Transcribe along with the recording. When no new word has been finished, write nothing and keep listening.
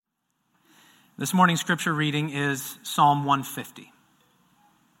This morning's scripture reading is Psalm 150.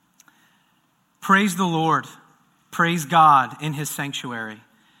 Praise the Lord. Praise God in his sanctuary.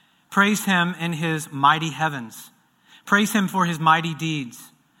 Praise him in his mighty heavens. Praise him for his mighty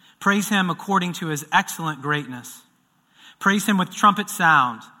deeds. Praise him according to his excellent greatness. Praise him with trumpet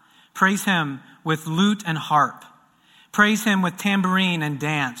sound. Praise him with lute and harp. Praise him with tambourine and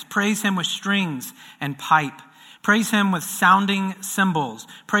dance. Praise him with strings and pipe. Praise him with sounding cymbals.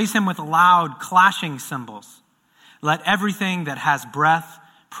 Praise him with loud clashing cymbals. Let everything that has breath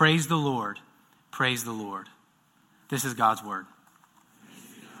praise the Lord. Praise the Lord. This is God's word.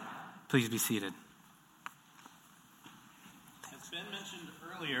 Please be seated. As Ben mentioned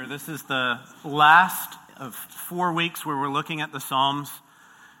earlier, this is the last of 4 weeks where we're looking at the Psalms,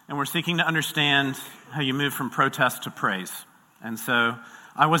 and we're seeking to understand how you move from protest to praise. And so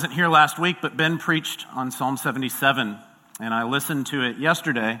I wasn't here last week, but Ben preached on Psalm 77, and I listened to it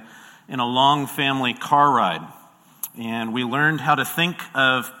yesterday in a long family car ride. And we learned how to think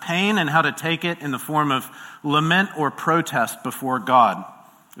of pain and how to take it in the form of lament or protest before God.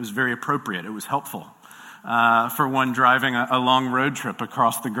 It was very appropriate. It was helpful for one driving a long road trip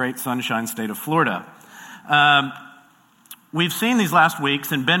across the great sunshine state of Florida. We've seen these last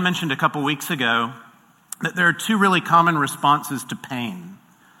weeks, and Ben mentioned a couple weeks ago, that there are two really common responses to pain.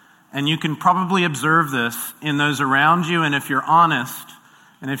 And you can probably observe this in those around you, and if you're honest,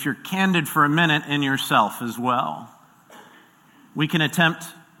 and if you're candid for a minute, in yourself as well. We can attempt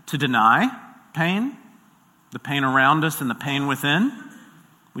to deny pain, the pain around us and the pain within.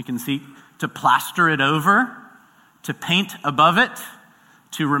 We can seek to plaster it over, to paint above it,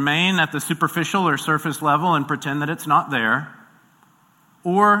 to remain at the superficial or surface level and pretend that it's not there.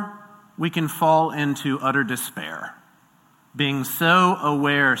 Or we can fall into utter despair, being so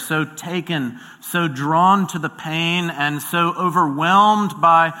aware, so taken, so drawn to the pain, and so overwhelmed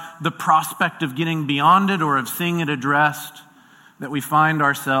by the prospect of getting beyond it or of seeing it addressed that we find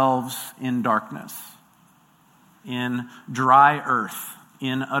ourselves in darkness, in dry earth,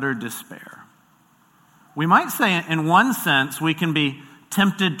 in utter despair. We might say, in one sense, we can be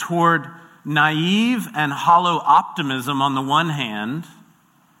tempted toward naive and hollow optimism on the one hand,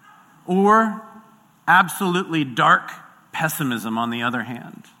 or absolutely dark pessimism on the other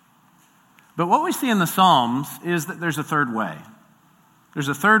hand. But what we see in the Psalms is that there's a third way. There's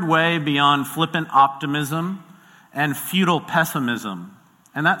a third way beyond flippant optimism and futile pessimism,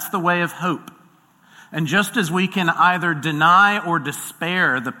 and that's the way of hope. And just as we can either deny or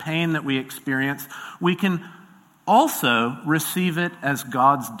despair the pain that we experience, we can also receive it as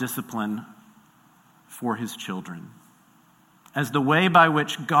God's discipline for his children, as the way by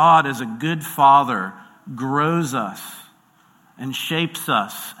which God, as a good father, grows us and shapes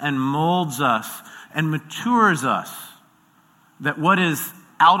us and molds us and matures us, that what is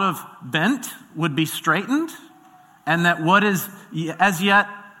out of bent would be straightened, and that what is as yet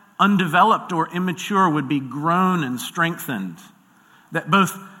undeveloped or immature would be grown and strengthened. That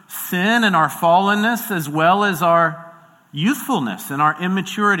both sin and our fallenness, as well as our youthfulness and our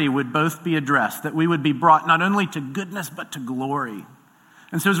immaturity, would both be addressed, that we would be brought not only to goodness but to glory.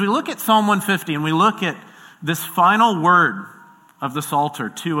 And so as we look at Psalm 150 and we look at this final word of the Psalter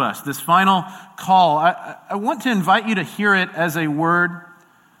to us, this final call, I want to invite you to hear it as a word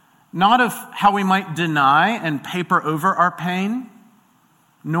not of how we might deny and paper over our pain,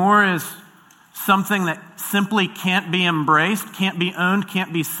 nor as something that simply can't be embraced, can't be owned,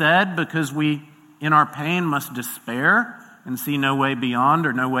 can't be said, because we, in our pain, must despair and see no way beyond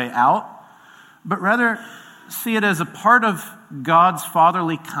or no way out, but rather see it as a part of God's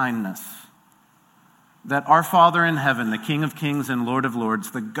fatherly kindness, that our Father in heaven, the King of kings and Lord of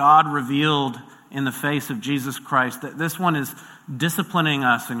lords, the God revealed in the face of Jesus Christ, that this one is disciplining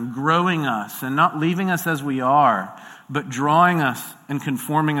us and growing us and not leaving us as we are, but drawing us and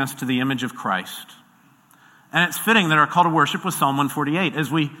conforming us to the image of Christ. And it's fitting that our call to worship was Psalm 148.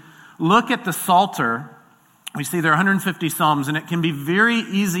 As we look at the Psalter, we see there are 150 Psalms, and it can be very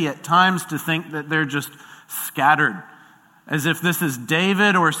easy at times to think that they're just scattered, as if this is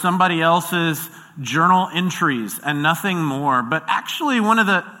David or somebody else's journal entries and nothing more. But actually, one of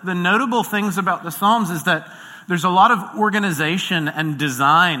the notable things about the Psalms is that there's a lot of organization and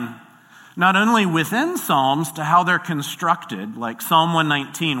design, not only within Psalms to how they're constructed, like Psalm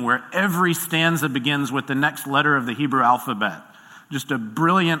 119, where every stanza begins with the next letter of the Hebrew alphabet. Just a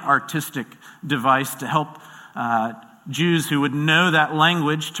brilliant artistic device to help Jews who would know that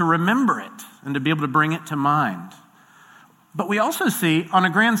language to remember it and to be able to bring it to mind. But we also see, on a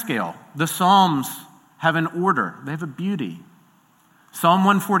grand scale, the Psalms have an order. They have a beauty. Psalm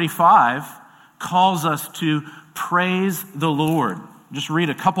 145 calls us to praise the Lord. Just read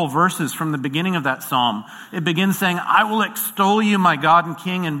a couple verses from the beginning of that psalm. It begins saying, I will extol you, my God and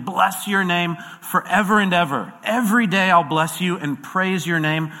King, and bless your name forever and ever. Every day I'll bless you and praise your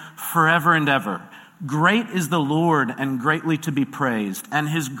name forever and ever. Great is the Lord and greatly to be praised, and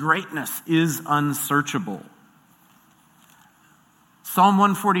his greatness is unsearchable. Psalm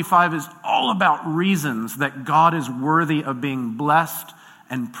 145 is all about reasons that God is worthy of being blessed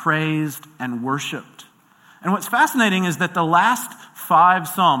and praised and worshiped. And what's fascinating is that the last 5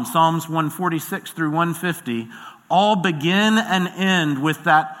 Psalms, Psalms 146 through 150, all begin and end with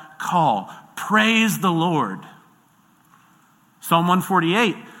that call. Praise the Lord. Psalm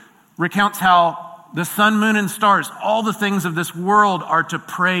 148 recounts how the sun, moon, and stars, all the things of this world are to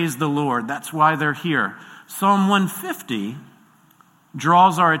praise the Lord. That's why they're here. Psalm 150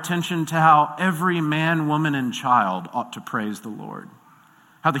 draws our attention to how every man, woman, and child ought to praise the Lord.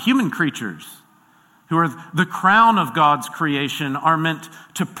 How the human creatures, who are the crown of God's creation, are meant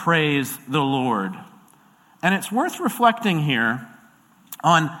to praise the Lord. And it's worth reflecting here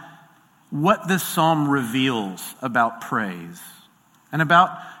on what this psalm reveals about praise and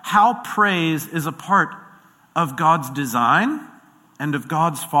about how praise is a part of God's design and of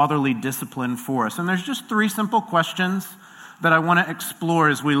God's fatherly discipline for us. And there's just 3 simple questions that I want to explore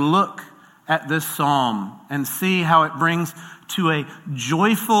as we look at this psalm and see how it brings to a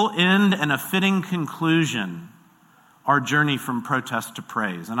joyful end and a fitting conclusion our journey from protest to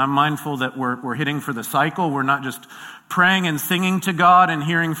praise. And I'm mindful that we're hitting for the cycle. We're not just praying and singing to God and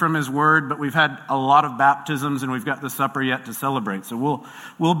hearing from his word, but we've had a lot of baptisms and we've got the supper yet to celebrate. So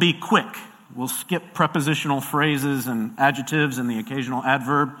we'll be quick. We'll skip prepositional phrases and adjectives and the occasional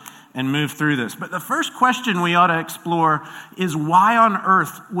adverb and move through this. But the first question we ought to explore is, why on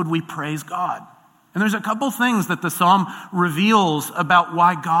earth would we praise God? And there's a couple things that the psalm reveals about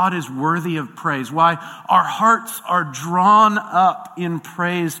why God is worthy of praise, why our hearts are drawn up in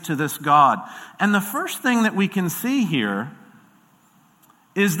praise to this God. And the first thing that we can see here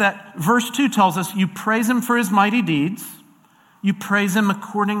is that verse 2 tells us, you praise him for his mighty deeds, you praise him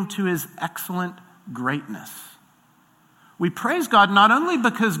according to his excellent greatness. We praise God not only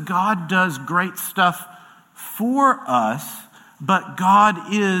because God does great stuff for us, but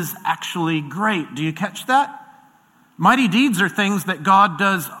God is actually great. Do you catch that? Mighty deeds are things that God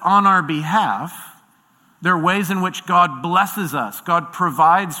does on our behalf. They're ways in which God blesses us, God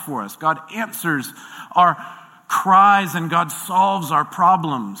provides for us, God answers our cries, and God solves our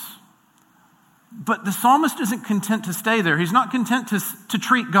problems. But the psalmist isn't content to stay there. He's not content to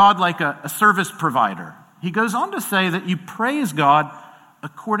treat God like a service provider. He goes on to say that you praise God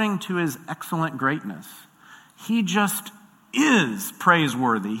according to his excellent greatness. He just is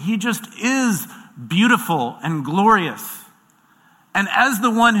praiseworthy. He just is beautiful and glorious. And as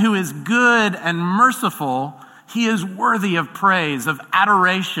the one who is good and merciful, he is worthy of praise, of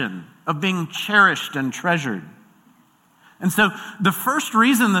adoration, of being cherished and treasured. And so the first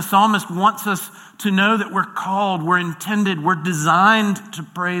reason the psalmist wants us to know that we're called, we're intended, we're designed to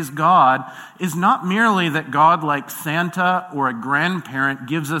praise God is not merely that God, like Santa or a grandparent,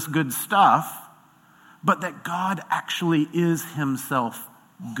 gives us good stuff, but that God actually is himself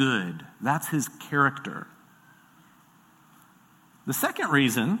good. That's his character. The second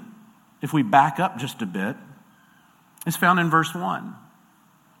reason, if we back up just a bit, is found in verse 1.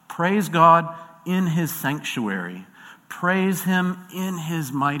 Praise God in his sanctuary. Praise him in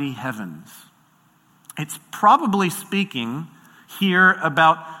his mighty heavens. It's probably speaking here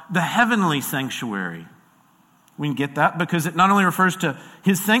about the heavenly sanctuary. We can get that because it not only refers to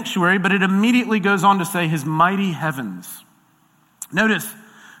his sanctuary, but it immediately goes on to say his mighty heavens. Notice,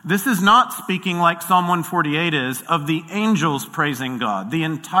 this is not speaking like Psalm 148 is of the angels praising God. The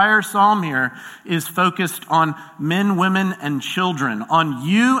entire psalm here is focused on men, women, and children, on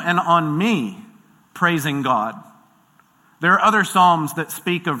you and on me praising God. There are other psalms that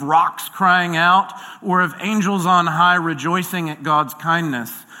speak of rocks crying out or of angels on high rejoicing at God's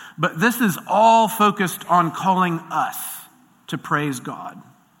kindness. But this is all focused on calling us to praise God.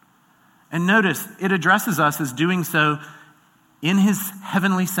 And notice, it addresses us as doing so in his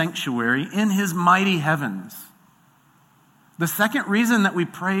heavenly sanctuary, in his mighty heavens. The second reason that we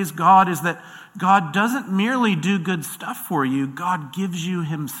praise God is that God doesn't merely do good stuff for you, God gives you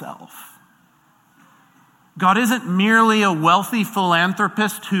himself. God isn't merely a wealthy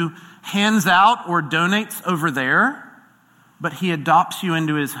philanthropist who hands out or donates over there, but he adopts you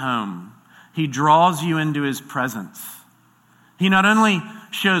into his home. He draws you into his presence. He not only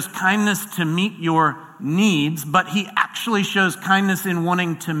shows kindness to meet your needs, but he actually shows kindness in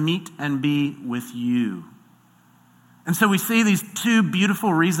wanting to meet and be with you. And so we see these 2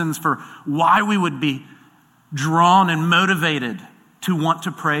 beautiful reasons for why we would be drawn and motivated to want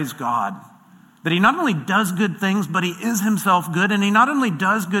to praise God. That he not only does good things, but he is himself good. And he not only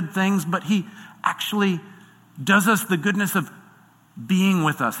does good things, but he actually does us the goodness of being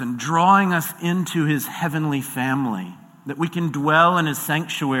with us and drawing us into his heavenly family. That we can dwell in his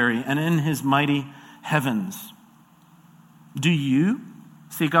sanctuary and in his mighty heavens. Do you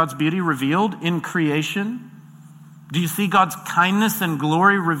see God's beauty revealed in creation? Do you see God's kindness and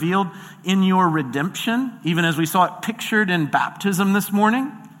glory revealed in your redemption, even as we saw it pictured in baptism this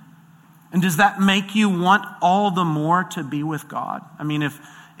morning? And does that make you want all the more to be with God? I mean,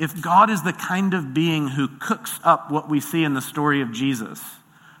 if God is the kind of being who cooks up what we see in the story of Jesus,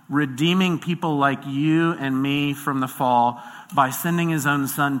 redeeming people like you and me from the fall by sending his own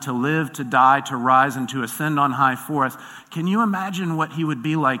son to live, to die, to rise, and to ascend on high for us, can you imagine what he would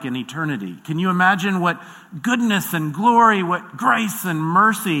be like in eternity? Can you imagine what goodness and glory, what grace and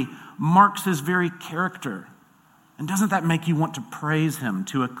mercy marks his very character? And doesn't that make you want to praise him,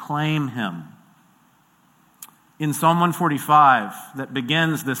 to acclaim him? In Psalm 145, that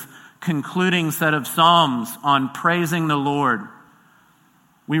begins this concluding set of psalms on praising the Lord,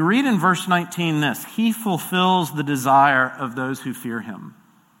 we read in verse 19 this: he fulfills the desire of those who fear him.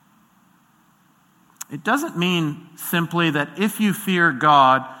 It doesn't mean simply that if you fear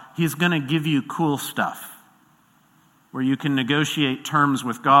God, he's going to give you cool stuff, where you can negotiate terms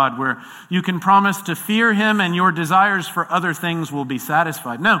with God, where you can promise to fear him and your desires for other things will be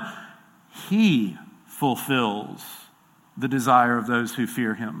satisfied. No, he fulfills the desire of those who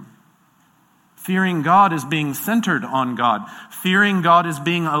fear him. Fearing God is being centered on God. Fearing God is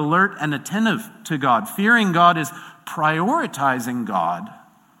being alert and attentive to God. Fearing God is prioritizing God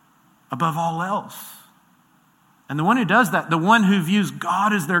above all else. And the one who does that, the one who views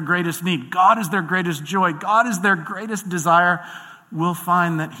God as their greatest need, God as their greatest joy, God as their greatest desire, will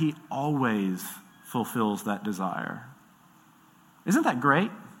find that he always fulfills that desire. Isn't that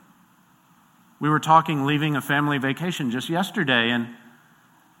great? We were talking leaving a family vacation just yesterday, and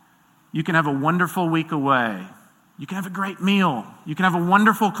you can have a wonderful week away. You can have a great meal. You can have a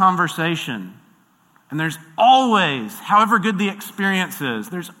wonderful conversation. And there's always, however good the experience is,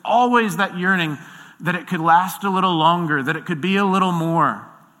 there's always that yearning that it could last a little longer, that it could be a little more.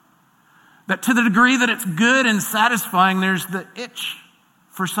 That to the degree that it's good and satisfying, there's the itch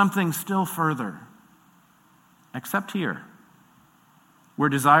for something still further. Except here, where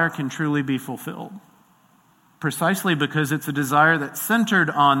desire can truly be fulfilled. Precisely because it's a desire that's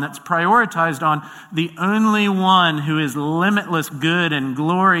centered on, that's prioritized on the only one who is limitless good and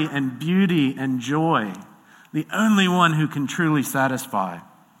glory and beauty and joy. The only one who can truly satisfy.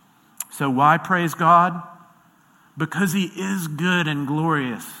 So why praise God? Because he is good and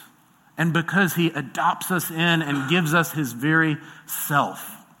glorious. And because he adopts us in and gives us his very self.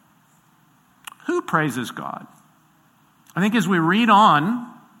 Who praises God? I think as we read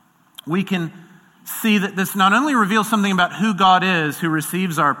on, we can see that this not only reveals something about who God is, who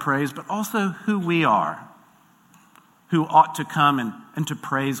receives our praise, but also who we are, who ought to come and to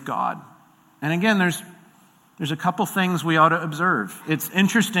praise God. And again, there's a couple things we ought to observe. It's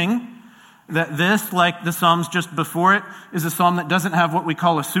interesting that this, like the Psalms just before it, is a psalm that doesn't have what we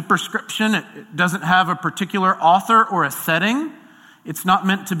call a superscription. It doesn't have a particular author or a setting. It's not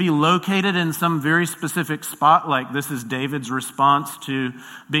meant to be located in some very specific spot, like this is David's response to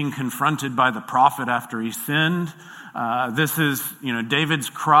being confronted by the prophet after he sinned. This is, David's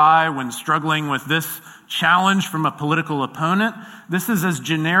cry when struggling with this challenge from a political opponent. This is as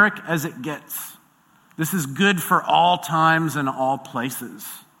generic as it gets. This is good for all times and all places.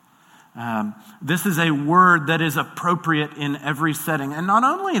 This is a word that is appropriate in every setting. And not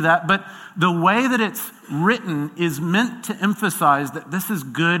only that, but the way that it's written is meant to emphasize that this is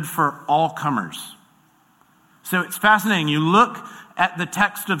good for all comers. So it's fascinating. You look at the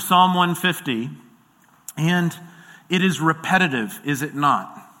text of Psalm 150, and it is repetitive, is it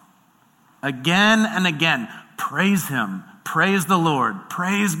not? Again and again, praise him, praise the Lord,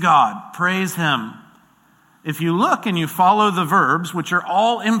 praise God, praise him. If you look and you follow the verbs, which are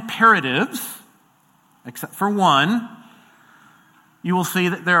all imperatives, except for one, you will see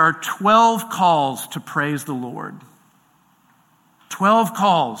that there are 12 calls to praise the Lord. 12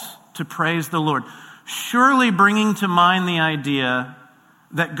 calls to praise the Lord. Surely bringing to mind the idea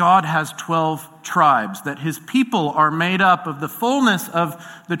that God has 12 tribes, that his people are made up of the fullness of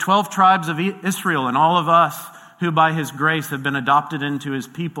the 12 tribes of Israel and all of us who by his grace have been adopted into his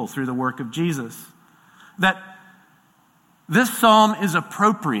people through the work of Jesus. That this psalm is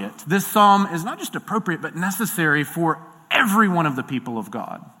appropriate. This psalm is not just appropriate, but necessary for every one of the people of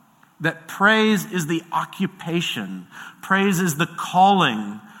God. That praise is the occupation. Praise is the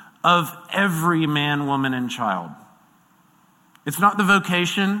calling of every man, woman, and child. It's not the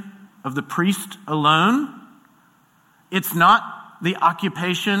vocation of the priest alone. It's not the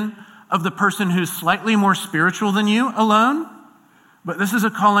occupation of the person who's slightly more spiritual than you alone. But this is a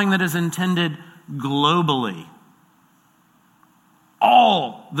calling that is intended globally.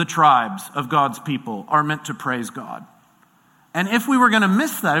 All the tribes of God's people are meant to praise God. And if we were going to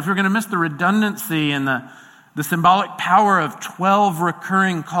miss that, if we were going to miss the redundancy and the symbolic power of 12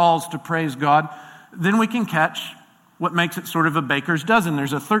 recurring calls to praise God, then we can catch what makes it sort of a baker's dozen.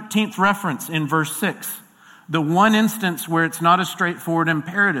 There's a 13th reference in verse 6, the one instance where it's not a straightforward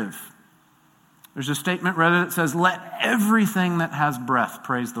imperative. There's a statement rather that says, let everything that has breath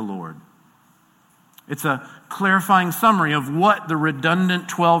praise the Lord. It's a clarifying summary of what the redundant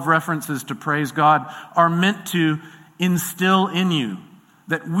 12 references to praise God are meant to instill in you,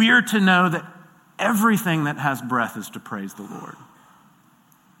 that we're to know that everything that has breath is to praise the Lord.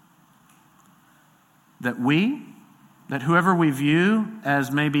 That whoever we view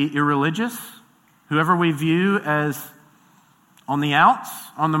as maybe irreligious, whoever we view as on the outs,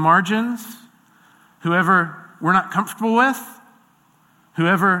 on the margins, whoever we're not comfortable with,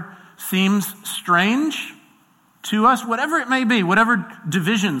 whoever seems strange to us, whatever it may be, whatever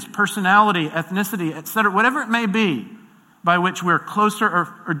divisions, personality, ethnicity, etc., whatever it may be by which we're closer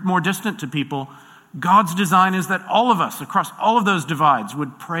or more distant to people, God's design is that all of us, across all of those divides,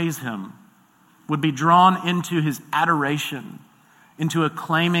 would praise him, would be drawn into his adoration, into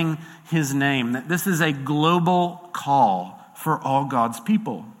acclaiming his name, that this is a global call for all God's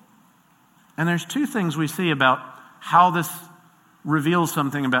people. And there's two things we see about how this reveals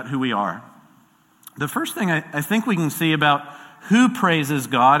something about who we are. The first thing I think we can see about who praises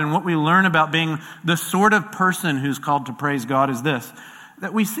God and what we learn about being the sort of person who's called to praise God is this,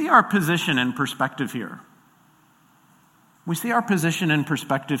 that we see our position in perspective here. We see our position in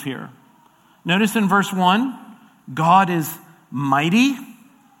perspective here. Notice in verse 1, God is mighty.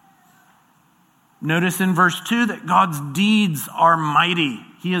 Notice in verse 2 that God's deeds are mighty.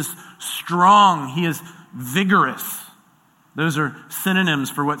 He is strong. He is vigorous. Those are synonyms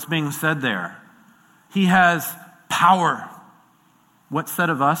for what's being said there. He has power. What's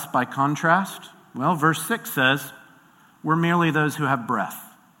said of us by contrast? Well, verse 6 says, we're merely those who have breath.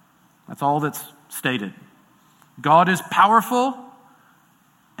 That's all that's stated. God is powerful,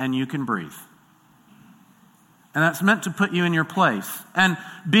 and you can breathe. And that's meant to put you in your place. And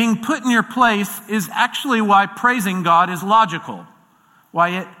being put in your place is actually why praising God is logical,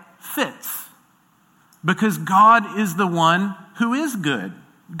 why it fits. Because God is the one who is good.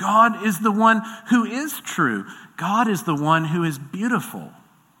 God is the one who is true. God is the one who is beautiful.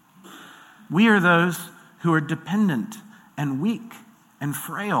 We are those who are dependent and weak and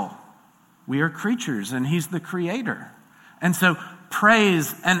frail. We are creatures, and he's the creator. And so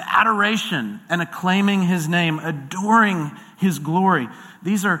praise and adoration and acclaiming his name, adoring his glory,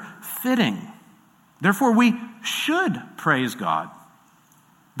 these are fitting. Therefore, we should praise God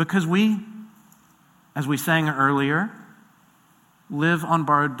because we, as we sang earlier, live on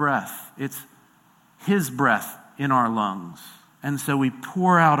borrowed breath. It's his breath in our lungs. And so we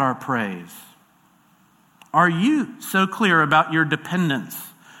pour out our praise. Are you so clear about your dependence,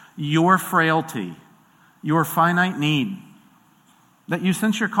 your frailty, your finite need, that you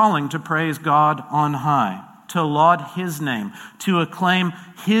sense your calling to praise God on high, to laud his name, to acclaim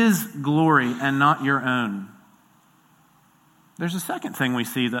his glory and not your own? There's a second thing we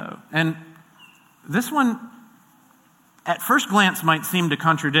see, though. And this one, at first glance, might seem to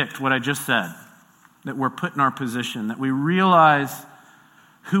contradict what I just said, that we're put in our position, that we realize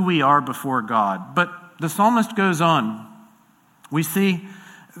who we are before God. But the psalmist goes on. We see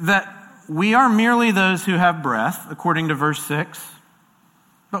that we are merely those who have breath, according to verse 6.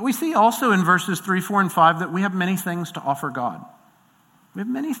 But we see also in verses 3, 4, and 5 that we have many things to offer God. We have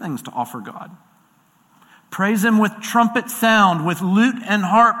many things to offer God. Praise him with trumpet sound, with lute and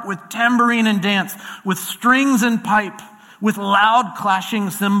harp, with tambourine and dance, with strings and pipe, with loud clashing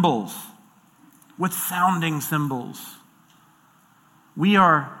cymbals, with sounding cymbals. We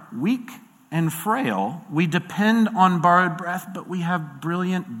are weak and frail. We depend on borrowed breath, but we have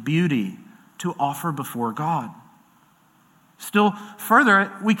brilliant beauty to offer before God. Still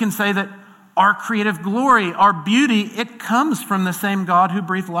further, we can say that our creative glory, our beauty, it comes from the same God who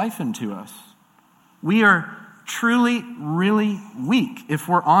breathed life into us. We are truly, really weak if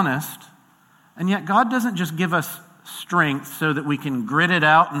we're honest. And yet God doesn't just give us strength so that we can grit it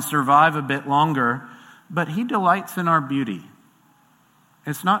out and survive a bit longer, but he delights in our beauty.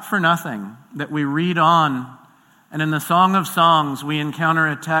 It's not for nothing that we read on, and in the Song of Songs we encounter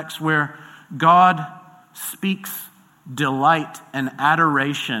a text where God speaks delight and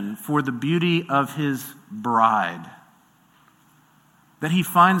adoration for the beauty of his bride. that he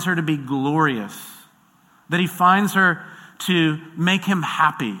finds her to be glorious, that he finds her to make him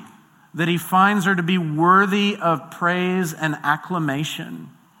happy, that he finds her to be worthy of praise and acclamation.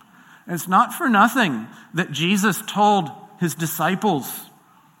 And it's not for nothing that Jesus told his disciples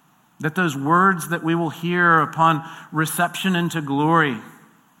that those words that we will hear upon reception into glory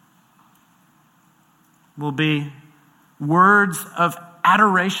will be words of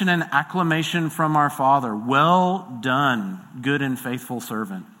adoration and acclamation from our Father. Well done, good and faithful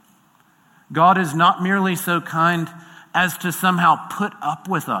servant. God is not merely so kind as to somehow put up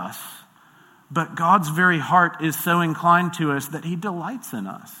with us, but God's very heart is so inclined to us that he delights in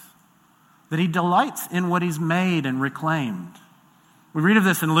us, that he delights in what he's made and reclaimed. We read of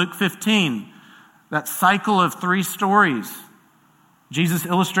this in Luke 15, that cycle of 3 stories. Jesus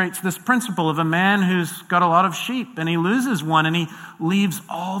illustrates this principle of a man who's got a lot of sheep, and he loses one, and he leaves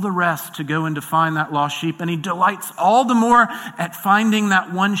all the rest to go and to find that lost sheep, and he delights all the more at finding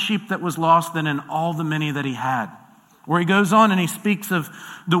that one sheep that was lost than in all the many that he had. Or he goes on and he speaks of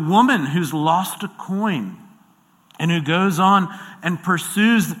the woman who's lost a coin, and who goes on and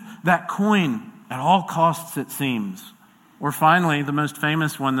pursues that coin at all costs, it seems. Or finally, the most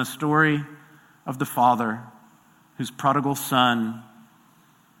famous one, the story of the father whose prodigal son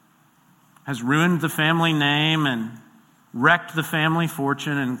has ruined the family name and wrecked the family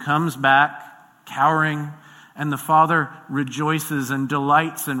fortune and comes back cowering, and the father rejoices and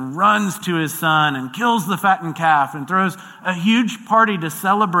delights and runs to his son and kills the fattened calf and throws a huge party to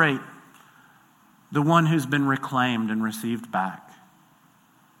celebrate the one who's been reclaimed and received back.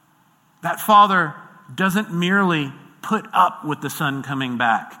 That father doesn't merely put up with the son coming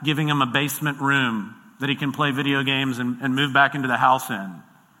back, giving him a basement room that he can play video games and move back into the house in.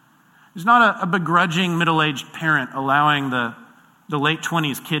 He's not a begrudging middle-aged parent allowing the late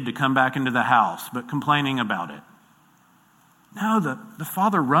 20s kid to come back into the house, but complaining about it. No, the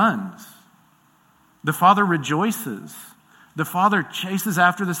father runs. The father rejoices. The father chases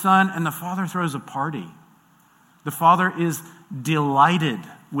after the son, and the father throws a party. The father is delighted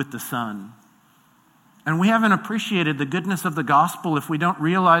with the son. And we haven't appreciated the goodness of the gospel if we don't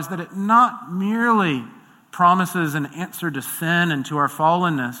realize that it not merely promises an answer to sin and to our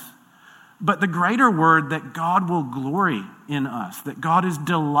fallenness, but the greater word that God will glory in us, that God is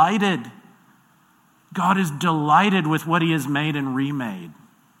delighted. God is delighted with what he has made and remade.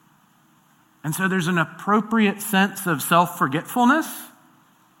 And so there's an appropriate sense of self-forgetfulness,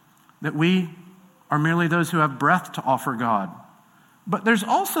 that we are merely those who have breath to offer God. But there's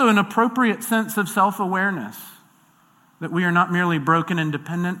also an appropriate sense of self-awareness, that we are not merely broken and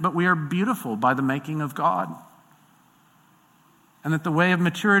dependent, but we are beautiful by the making of God. And that the way of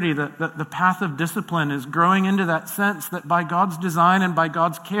maturity, the path of discipline is growing into that sense that by God's design and by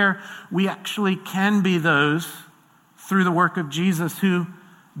God's care, we actually can be those, through the work of Jesus, who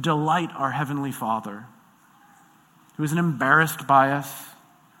delight our Heavenly Father, who isn't embarrassed by us,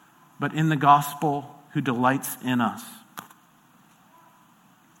 but in the gospel, who delights in us.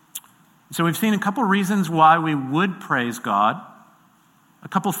 So we've seen a couple reasons why we would praise God. A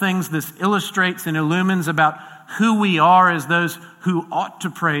couple things this illustrates and illumines about who we are as those who ought to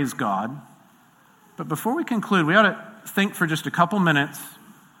praise God. But before we conclude, we ought to think for just a couple minutes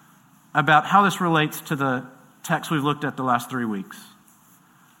about how this relates to the text we've looked at the last 3 weeks.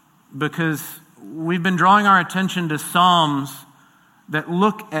 Because we've been drawing our attention to Psalms that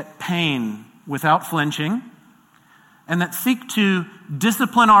look at pain without flinching, and that seek to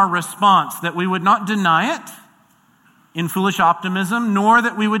discipline our response, that we would not deny it in foolish optimism, nor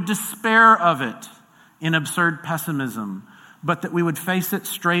that we would despair of it in absurd pessimism, but that we would face it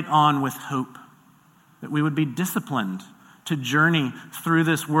straight on with hope, that we would be disciplined to journey through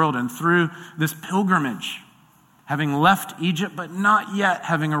this world and through this pilgrimage, having left Egypt but not yet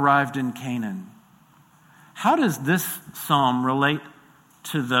having arrived in Canaan. How does this psalm relate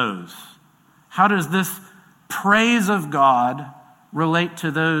to those? How does this praise of God relate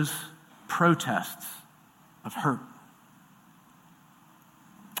to those protests of hurt?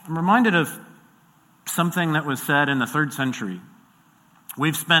 I'm reminded of something that was said in the 3rd century.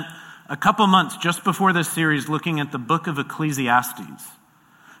 We've spent a couple months just before this series looking at the book of Ecclesiastes.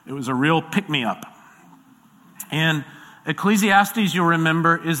 It was a real pick-me-up. And Ecclesiastes, you'll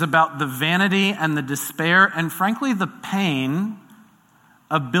remember, is about the vanity and the despair and frankly the pain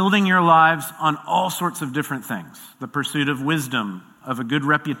of building your lives on all sorts of different things. The pursuit of wisdom, of a good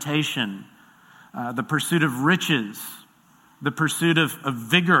reputation, the pursuit of riches, the pursuit of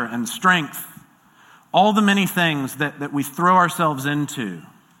vigor and strength. All the many things that we throw ourselves into,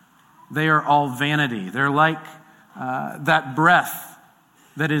 they are all vanity. They're like that breath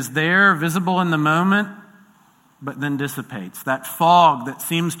that is there, visible in the moment, but then dissipates. That fog that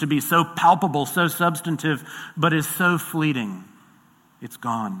seems to be so palpable, so substantive, but is so fleeting. It's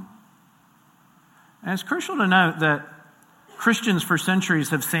gone. And it's crucial to note that Christians for centuries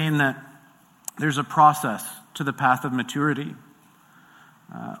have seen that there's a process to the path of maturity.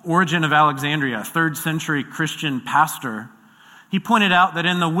 Origen of Alexandria, a 3rd century Christian pastor, he pointed out that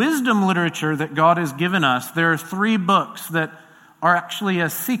in the wisdom literature that God has given us, there are 3 books that are actually a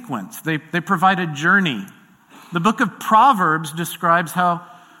sequence. They provide a journey. The book of Proverbs describes how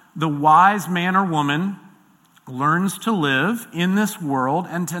the wise man or woman learns to live in this world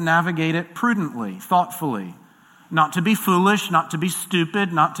and to navigate it prudently, thoughtfully. Not to be foolish, not to be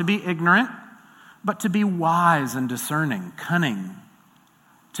stupid, not to be ignorant, but to be wise and discerning, cunning,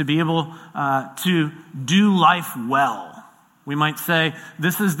 to be able to do life well. We might say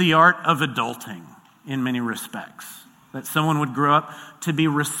this is the art of adulting in many respects, that someone would grow up to be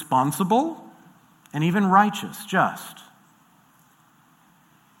responsible and even righteous, just.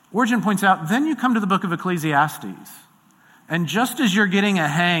 Origen points out, then you come to the book of Ecclesiastes, and just as you're getting a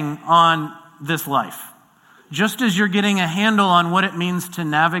hang on this life, just as you're getting a handle on what it means to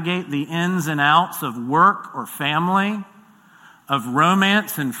navigate the ins and outs of work or family, of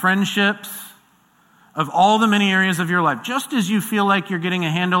romance and friendships, of all the many areas of your life, just as you feel like you're getting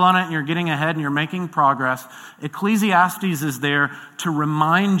a handle on it and you're getting ahead and you're making progress, Ecclesiastes is there to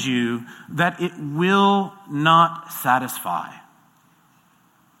remind you that it will not satisfy.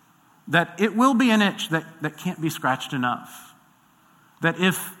 That it will be an itch that can't be scratched enough. That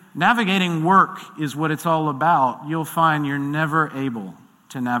if navigating work is what it's all about, you'll find you're never able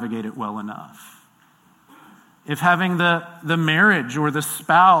to navigate it well enough. If having the marriage or the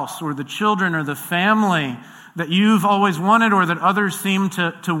spouse or the children or the family that you've always wanted or that others seem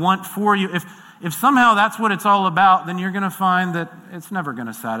to want for you, if somehow that's what it's all about, then you're going to find that it's never going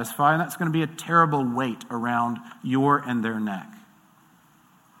to satisfy, and that's going to be a terrible weight around your and their neck.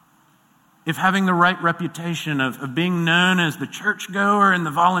 If having the right reputation of being known as the churchgoer and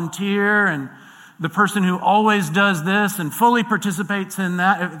the volunteer and the person who always does this and fully participates in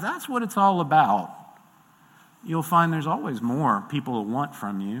that, if that's what it's all about, you'll find there's always more people will want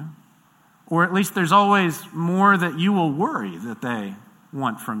from you. Or at least there's always more that you will worry that they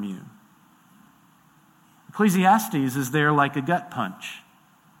want from you. Ecclesiastes is there like a gut punch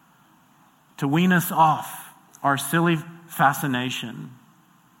to wean us off our silly fascination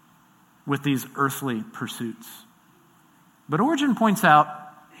with these earthly pursuits. But Origen points out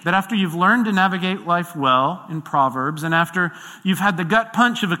that after you've learned to navigate life well in Proverbs, and after you've had the gut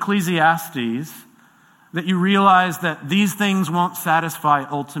punch of Ecclesiastes, that you realize that these things won't satisfy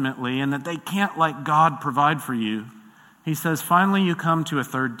ultimately and that they can't, like God, provide for you, he says, finally you come to a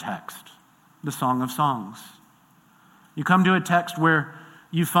 3rd text, the Song of Songs. You come to a text where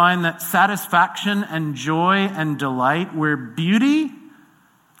you find that satisfaction and joy and delight, where beauty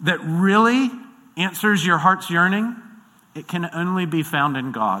that really answers your heart's yearning, it can only be found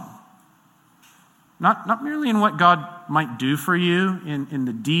in God. Not merely in what God might do for you, in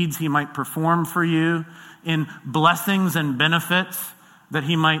the deeds he might perform for you, in blessings and benefits that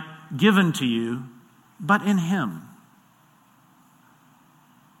he might give unto you, but in him.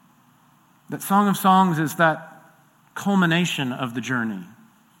 That Song of Songs is that culmination of the journey.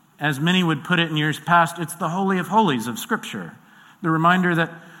 As many would put it in years past, it's the Holy of Holies of Scripture. The reminder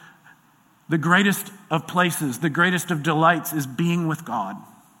that the greatest of places, the greatest of delights is being with God.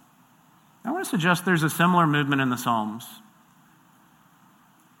 I want to suggest there's a similar movement in the Psalms.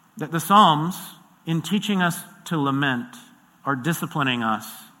 That the Psalms, in teaching us to lament, are disciplining us.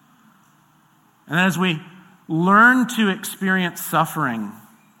 And as we learn to experience suffering,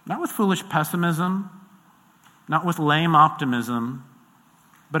 not with foolish pessimism, not with lame optimism,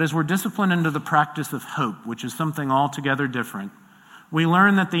 but as we're disciplined into the practice of hope, which is something altogether different, we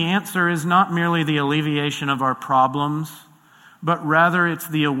learn that the answer is not merely the alleviation of our problems, but rather it's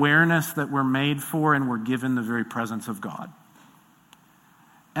the awareness that we're made for and we're given the very presence of God.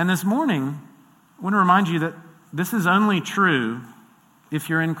 And this morning, I want to remind you that this is only true if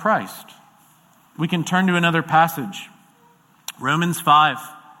you're in Christ. We can turn to another passage, Romans 5,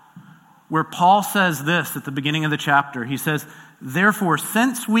 where Paul says this at the beginning of the chapter. He says, therefore,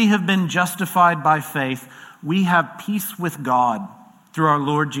 since we have been justified by faith, we have peace with God through our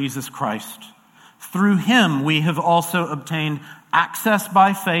Lord Jesus Christ. Through him we have also obtained access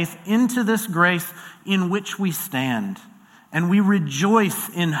by faith into this grace in which we stand, and we rejoice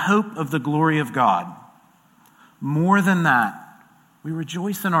in hope of the glory of God. More than that, we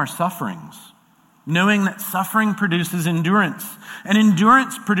rejoice in our sufferings, knowing that suffering produces endurance, and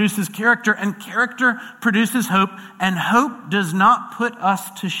endurance produces character, and character produces hope, and hope does not put us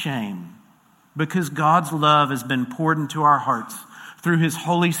to shame, because God's love has been poured into our hearts through his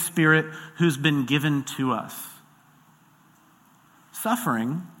Holy Spirit who's been given to us.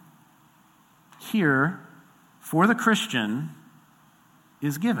 Suffering here for the Christian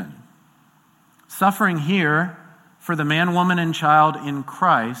is given. Suffering here for the man, woman, and child in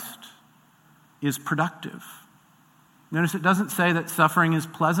Christ is productive. Notice it doesn't say that suffering is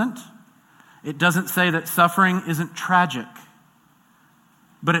pleasant. It doesn't say that suffering isn't tragic.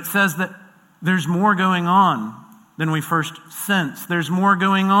 But it says that there's more going on than we first sense. There's more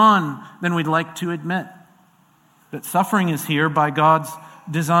going on than we'd like to admit. That suffering is here by God's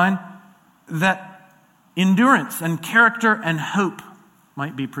design, that endurance and character and hope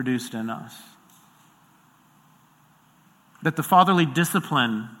might be produced in us. That the fatherly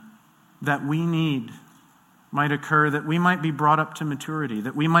discipline that we need might occur, that we might be brought up to maturity,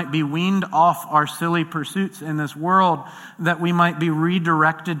 that we might be weaned off our silly pursuits in this world, that we might be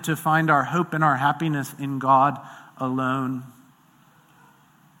redirected to find our hope and our happiness in God alone.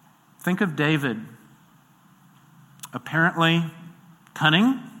 Think of David, apparently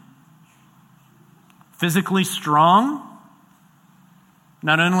cunning, physically strong,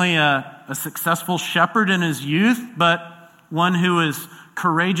 not only a successful shepherd in his youth, but one who is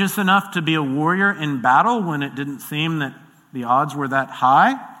courageous enough to be a warrior in battle when it didn't seem that the odds were that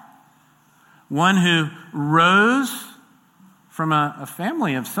high. One who rose from a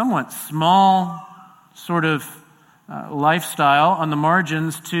family of somewhat small sort of lifestyle on the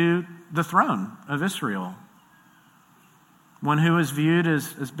margins to the throne of Israel. One who is viewed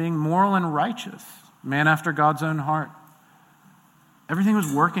as being moral and righteous, man after God's own heart. Everything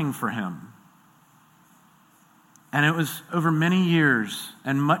was working for him. And it was over many years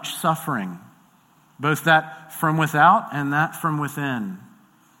and much suffering, both that from without and that from within.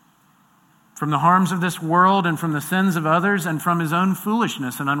 From the harms of this world and from the sins of others and from his own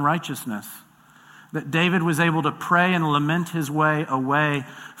foolishness and unrighteousness, that David was able to pray and lament his way away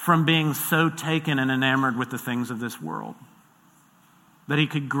from being so taken and enamored with the things of this world. That he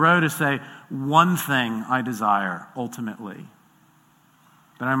could grow to say, one thing I desire ultimately,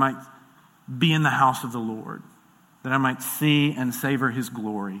 that I might be in the house of the Lord, that I might see and savor his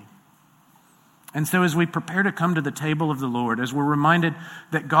glory. And so as we prepare to come to the table of the Lord, as we're reminded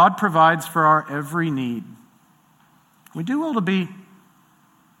that God provides for our every need, we do well to be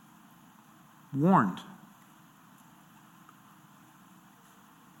warned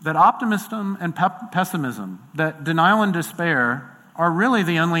that optimism and pessimism, that denial and despair are really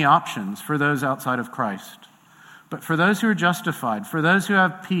the only options for those outside of Christ. But for those who are justified, for those who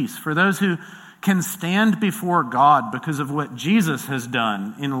have peace, for those who can stand before God because of what Jesus has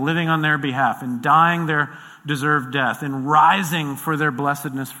done in living on their behalf, in dying their deserved death, in rising for their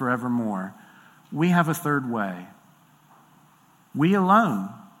blessedness forevermore, we have a third way. We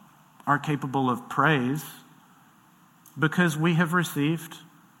alone are capable of praise because we have received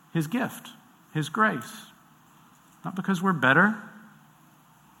his gift, his grace. Not because we're better,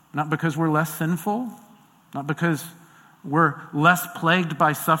 not because we're less sinful, not because we're less plagued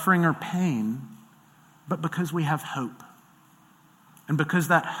by suffering or pain, but because we have hope. And because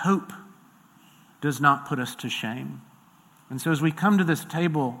that hope does not put us to shame. And so as we come to this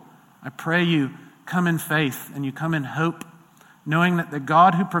table, I pray you come in faith and you come in hope, knowing that the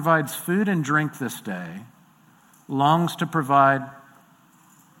God who provides food and drink this day longs to provide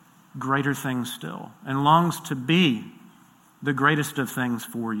greater things still and longs to be the greatest of things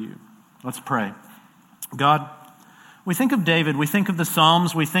for you. Let's pray. God, we think of David, we think of the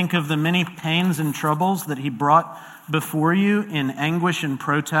Psalms, we think of the many pains and troubles that he brought before you in anguish and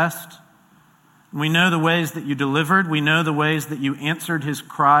protest. We know the ways that you delivered, we know the ways that you answered his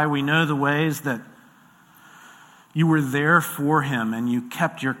cry, we know the ways that you were there for him and you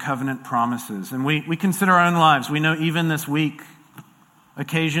kept your covenant promises. And we consider our own lives. We know even this week,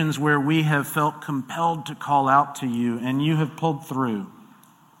 occasions where we have felt compelled to call out to you and you have pulled through.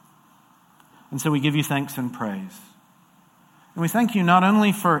 And so we give you thanks and praise. And we thank you not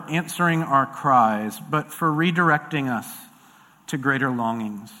only for answering our cries, but for redirecting us to greater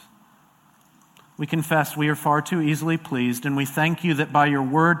longings. We confess we are far too easily pleased, and we thank you that by your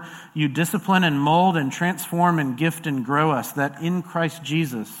word you discipline and mold and transform and gift and grow us, that in Christ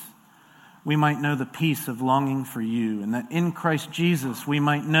Jesus we might know the peace of longing for you, and that in Christ Jesus we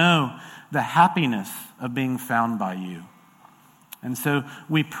might know the happiness of being found by you. And so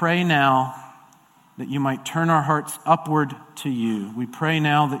we pray now that you might turn our hearts upward to you. We pray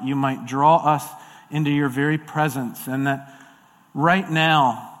now that you might draw us into your very presence, and that right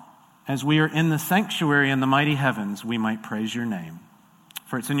now, as we are in the sanctuary in the mighty heavens, we might praise your name.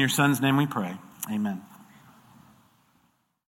 For it's in your Son's name we pray. Amen.